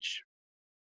heritage.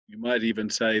 You might even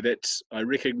say I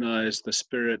recognize the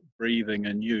Spirit breathing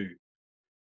in you.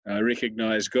 I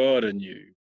recognize God in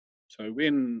you. So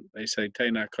when they say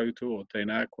tēnā koutou or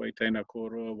tēnā koe, tēnā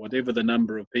koroa, whatever the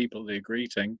number of people they're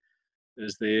greeting,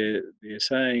 is they're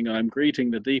saying, I'm greeting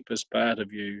the deepest part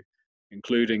of you,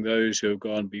 including those who have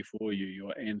gone before you,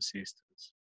 your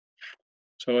ancestors.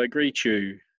 So I greet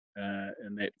you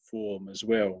in that form as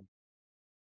well.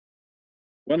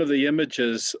 One of the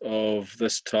images of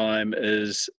this time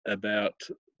is about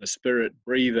the Spirit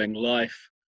breathing life,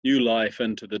 new life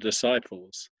into the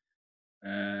disciples.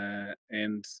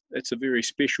 And it's a very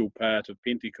special part of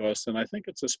Pentecost, and I think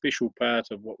it's a special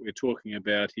part of what we're talking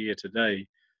about here today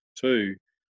too,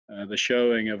 the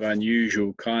showing of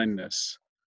unusual kindness.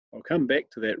 I'll come back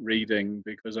to that reading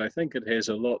because I think it has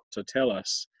a lot to tell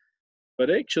us. But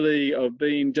actually, I've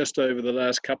been just over the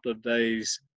last couple of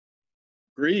days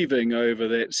grieving over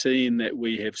that scene that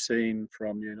we have seen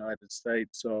from the United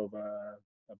States of a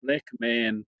black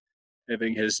man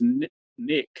having his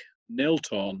neck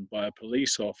knelt on by a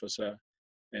police officer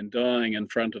and dying in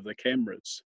front of the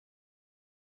cameras.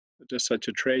 Just such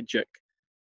a tragic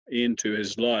end to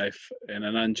his life and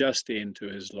an unjust end to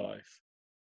his life.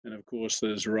 And of course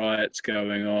there's riots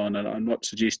going on, and I'm not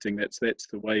suggesting that's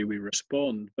the way we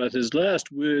respond, but his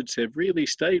last words have really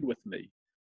stayed with me.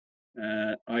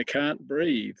 I can't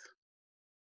breathe.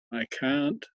 I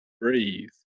can't breathe.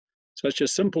 Such a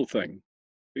simple thing.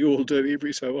 We all do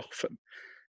every so often.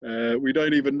 We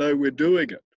don't even know we're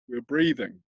doing it. We're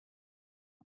breathing.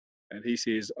 And he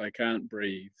says, I can't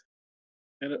breathe.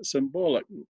 And it's symbolic,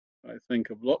 I think,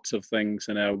 of lots of things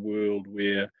in our world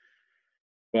where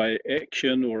by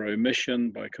action or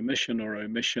omission, by commission or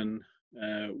omission,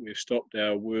 we've stopped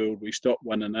our world, we stop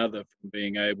one another from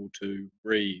being able to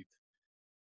breathe.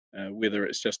 Whether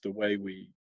it's just the way we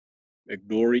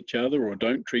ignore each other or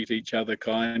don't treat each other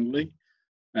kindly,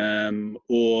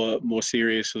 or more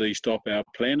seriously stop our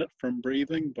planet from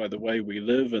breathing by the way we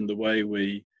live and the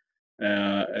way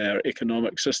our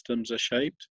economic systems are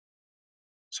shaped.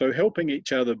 So helping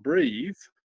each other breathe,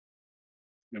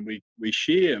 and we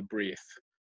share breath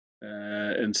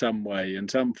in some way, in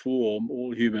some form.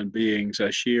 All human beings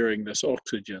are sharing this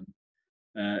oxygen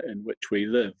in which we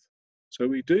live. So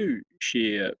we do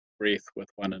share breath with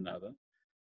one another.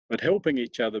 But helping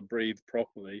each other breathe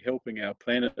properly, helping our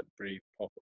planet breathe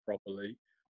properly,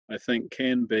 I think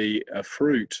can be a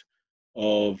fruit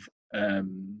of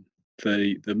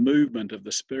the movement of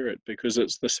the Spirit, because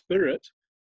it's the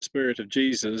Spirit of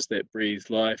Jesus that breathes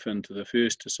life into the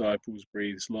first disciples,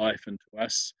 breathes life into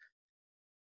us.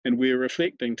 And we're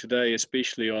reflecting today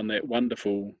especially on that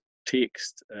wonderful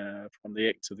text from the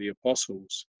Acts of the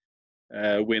Apostles,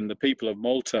 when the people of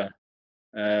Malta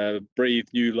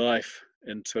breathed new life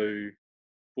into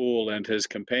Paul and his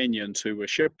companions who were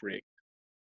shipwrecked.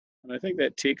 And I think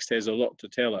that text has a lot to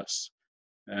tell us.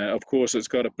 Of course, it's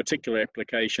got a particular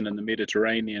application in the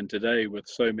Mediterranean today, with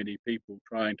so many people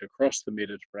trying to cross the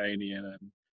Mediterranean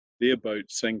and their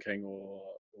boats sinking or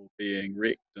being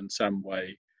wrecked in some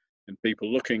way, and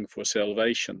people looking for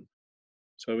salvation.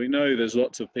 So we know there's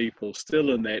lots of people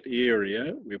still in that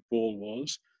area where Paul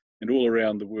was, and all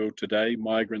around the world today,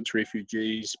 migrants,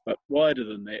 refugees, but wider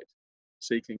than that,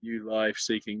 seeking new life,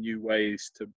 seeking new ways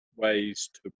to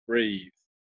breathe.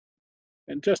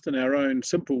 And just in our own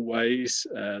simple ways,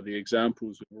 the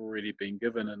examples have already been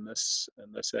given in this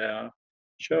hour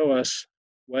show us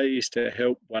ways to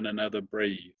help one another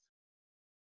breathe.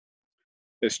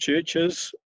 As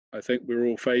churches, I think we're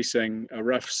all facing a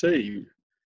rough sea.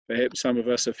 Perhaps some of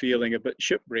us are feeling a bit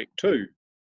shipwrecked too.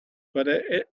 But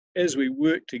as we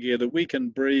work together, we can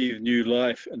breathe new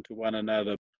life into one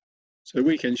another. So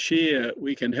we can share,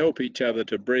 we can help each other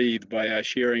to breathe by our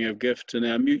sharing of gifts and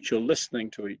our mutual listening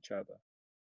to each other.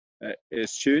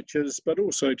 As churches, but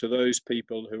also to those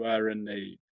people who are in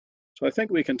need. So I think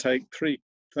we can take three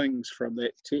things from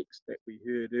that text that we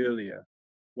heard earlier.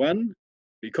 One,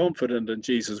 be confident in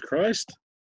Jesus Christ.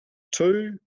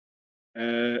 Two,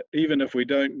 even if we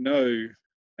don't know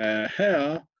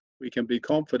how, we can be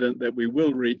confident that we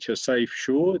will reach a safe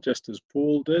shore, just as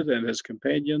Paul did and his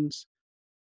companions.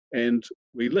 And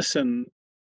we listen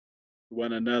to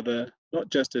one another, not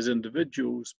just as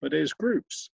individuals, but as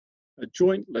groups. A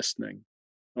joint listening,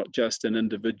 not just an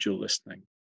individual listening.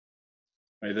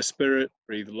 May the Spirit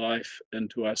breathe life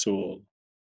into us all.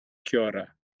 Kia ora.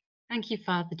 Thank you,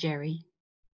 Father Jerry.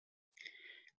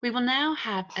 We will now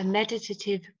have a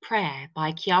meditative prayer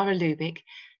by Chiara Lubick,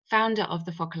 founder of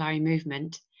the Focolare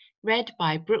movement, read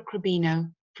by Brooke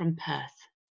Rubino from Perth.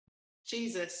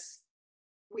 Jesus,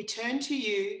 we turn to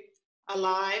you,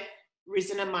 alive,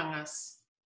 risen among us.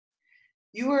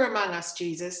 You are among us,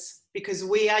 Jesus, because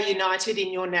we are united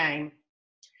in your name.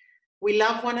 We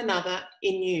love one another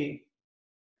in you.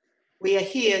 We are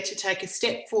here to take a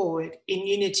step forward in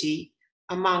unity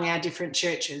among our different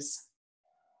churches.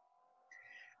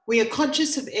 We are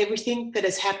conscious of everything that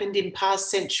has happened in past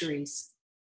centuries,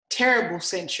 terrible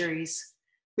centuries,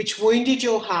 which wounded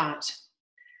your heart.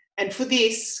 And for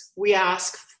this, we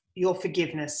ask your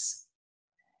forgiveness.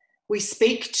 We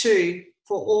speak too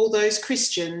for all those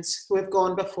Christians who have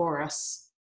gone before us.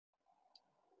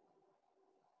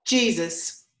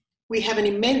 Jesus, we have an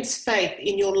immense faith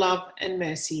in your love and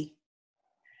mercy.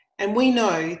 And we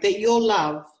know that your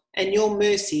love and your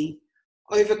mercy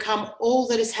overcome all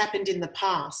that has happened in the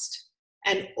past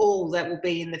and all that will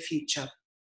be in the future.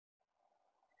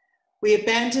 We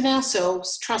abandon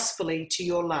ourselves trustfully to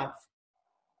your love.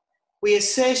 We are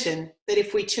certain that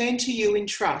if we turn to you in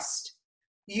trust,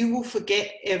 you will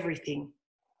forget everything,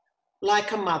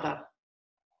 like a mother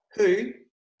who,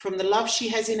 from the love she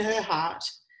has in her heart,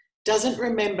 doesn't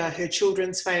remember her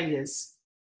children's failures,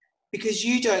 because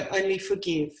you don't only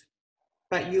forgive,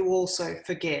 but you also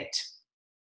forget.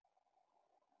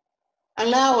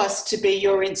 Allow us to be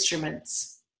your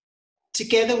instruments,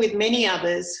 together with many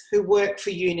others who work for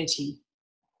unity.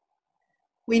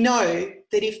 We know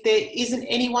that if there isn't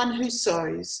anyone who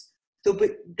sows, there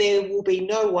will be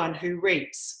no one who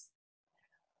reaps.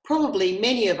 Probably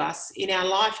many of us in our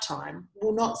lifetime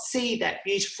will not see that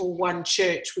beautiful one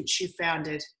church which you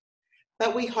founded,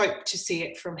 but we hope to see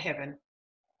it from heaven.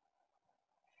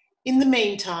 In the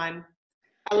meantime,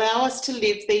 allow us to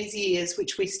live these years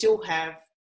which we still have,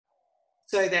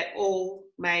 so that all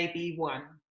may be one.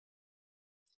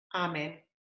 Amen.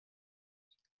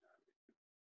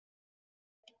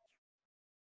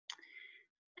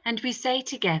 And we say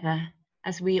together,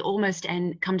 as we almost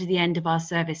come to the end of our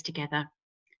service together,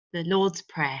 the Lord's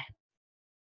Prayer.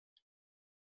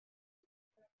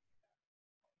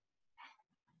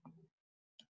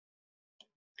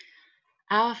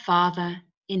 Our Father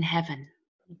in heaven,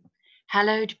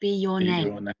 hallowed be your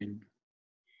name.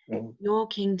 Your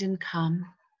kingdom come,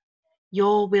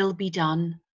 your will be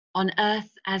done on earth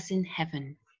as in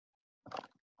heaven.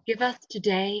 Give us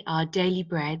today our daily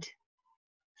bread.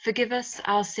 Forgive us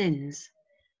our sins,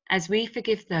 as we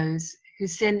forgive those who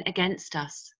sin against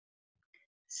us.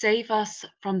 Save us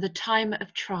from the time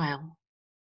of trial,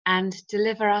 and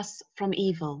deliver us from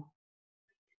evil.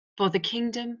 For the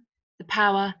kingdom, the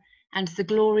power, and the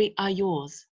glory are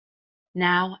yours,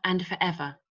 now and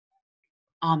forever.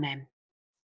 Amen.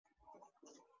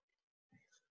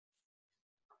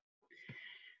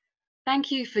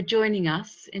 Thank you for joining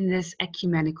us in this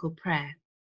ecumenical prayer.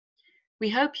 We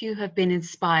hope you have been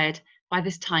inspired by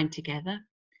this time together,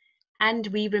 and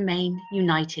we remain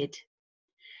united.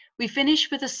 We finish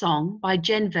with a song by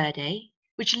Jen Verde,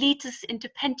 which leads us into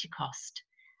Pentecost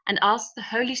and asks the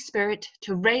Holy Spirit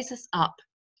to raise us up,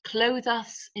 clothe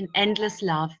us in endless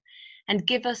love, and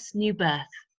give us new birth.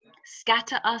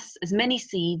 Scatter us as many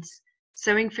seeds,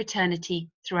 sowing fraternity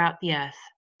throughout the earth.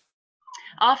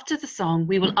 After the song,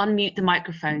 we will unmute the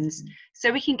microphones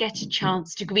so we can get a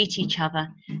chance to greet each other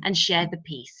and share the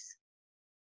peace.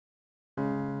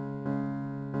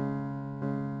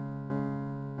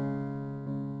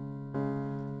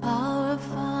 Our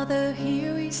Father,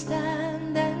 here we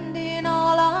stand, and in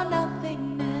all our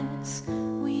nothingness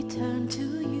we turn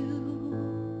to you,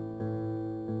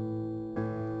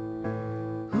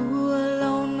 who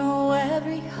alone know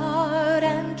every heart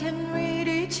and can read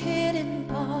each hidden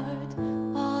part,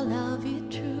 all of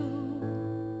it true.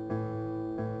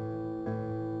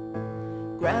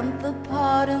 Grant the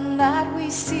pardon that we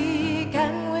seek,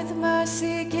 and with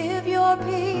mercy give your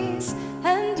peace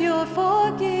and your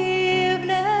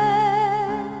forgiveness.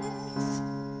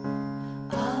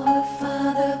 Our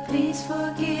Father, please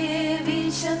forgive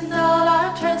each and all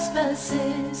our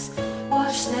trespasses,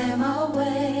 wash them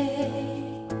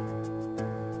away.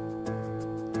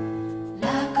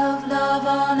 Lack of love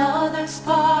on others'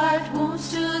 part,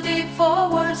 wounds too deep for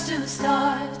words to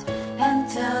start and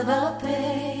tell the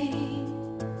pain.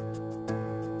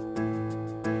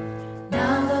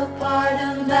 Now the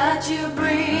pardon that you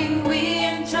bring, we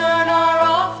in turn are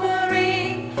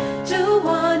offering to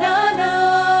one another.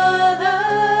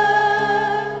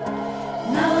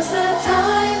 Now's the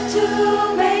time to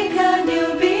make a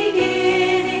new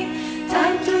beginning,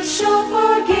 time to show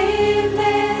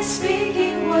forgiveness,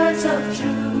 speaking words of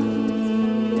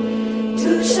truth,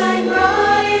 to shine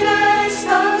bright as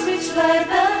stars which light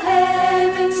the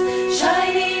heavens,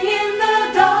 shining in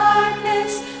the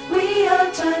darkness, we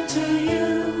all turn to you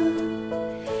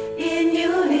in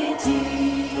unity.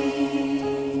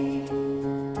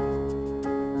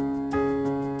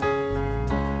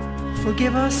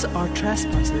 Forgive us our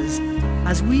trespasses,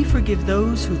 as we forgive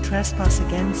those who trespass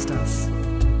against us.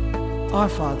 Our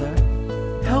Father,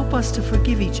 help us to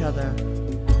forgive each other,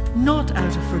 not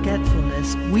out of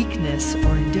forgetfulness, weakness,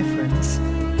 or indifference,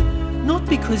 not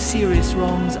because serious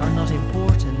wrongs are not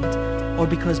important, or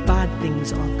because bad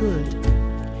things are good,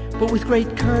 but with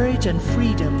great courage and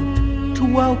freedom to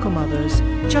welcome others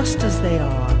just as they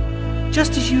are,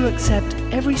 just as you accept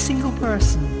every single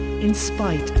person in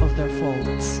spite of their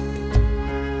faults.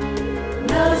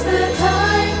 Now's the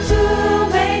time to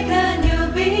make a new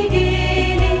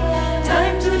beginning,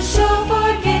 time to show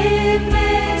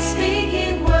forgiveness,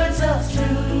 speaking words of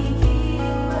truth,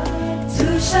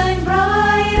 to shine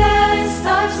bright as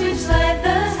stars which light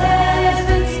the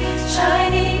heavens,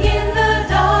 shining in the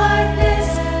darkness,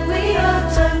 we all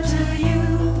turn to you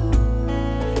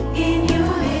in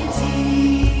unity.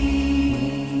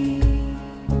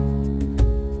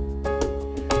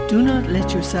 Do not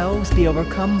let yourselves be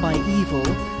overcome by evil,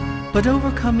 but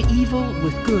overcome evil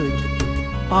with good.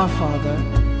 Our Father,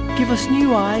 give us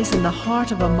new eyes and the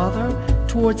heart of a mother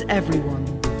towards everyone.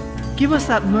 Give us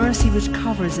that mercy which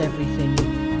covers everything,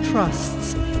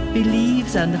 trusts,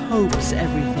 believes and hopes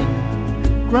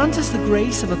everything. Grant us the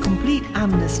grace of a complete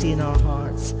amnesty in our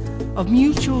hearts, of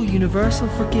mutual universal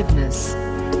forgiveness,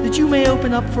 that you may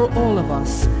open up for all of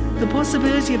us the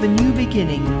possibility of a new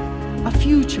beginning, a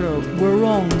future where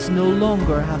wrongs no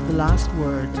longer have the last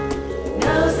word.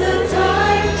 Now's the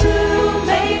time to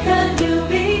make a new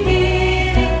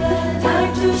beginning,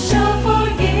 time to show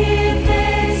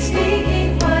forgiveness,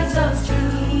 speaking words of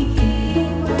truth,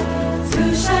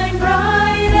 to shine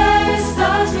bright as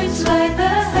stars which light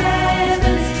the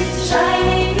heavens,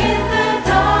 shining in the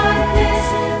darkness,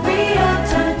 we all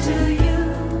turn to you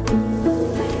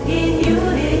in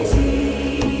unity.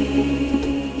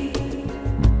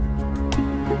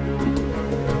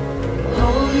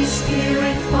 Holy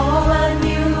Spirit, fall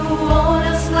anew on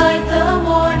us like the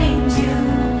morning dew,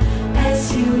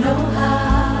 as you know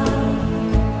how.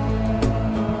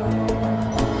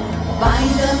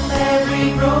 Bind up every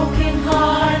broken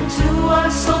heart, to our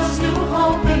souls new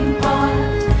hope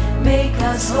impart, make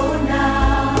us whole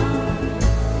now.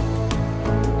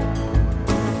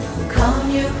 Come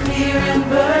you clear and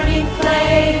burning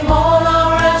flame, all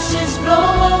our ashes blow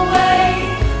away,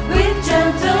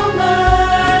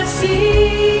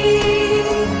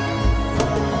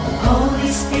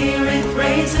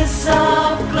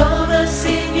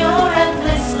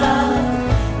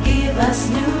 us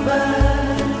new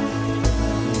birth.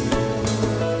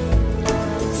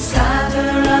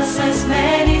 Scatter us as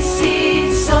many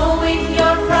seeds, sowing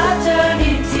your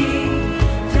fraternity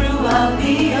throughout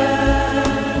the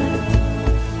earth.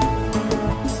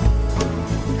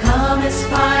 Come as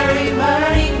fiery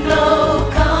burning glow,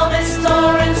 come as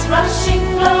torrents rushing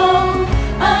flow,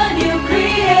 a new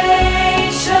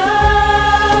creation.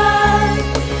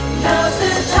 Now's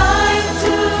the time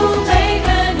to make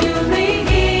a new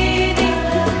beginning,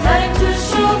 time to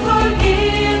show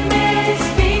forgiveness,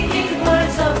 speaking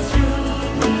words of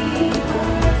truth,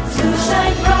 to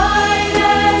shine bright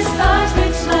as stars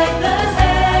which light the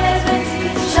heavens,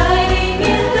 shining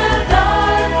in the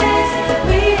darkness,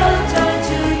 we all turn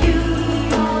to you.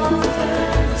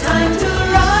 Time to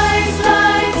rise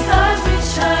like stars which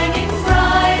shine in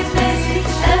brightness,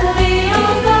 and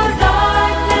beyond the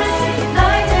darkness,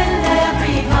 lighten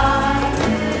every heart.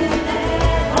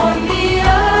 On the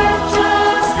earth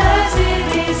just as it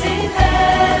is in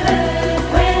heaven,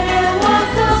 when you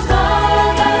walk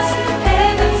above us,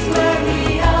 heaven's where we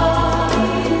are.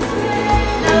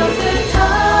 Now's the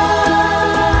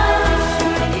time,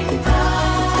 shining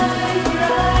bright,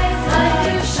 rise like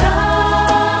you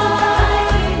shine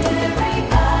in every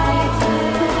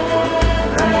item,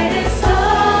 bright as stars,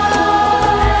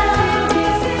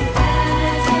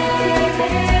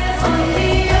 on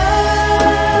the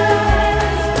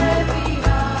earth where we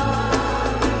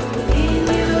are, in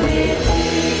unity.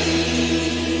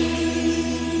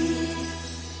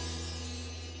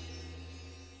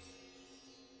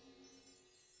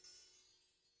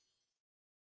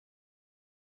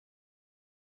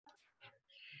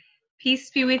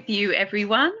 Peace be with you,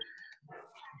 everyone.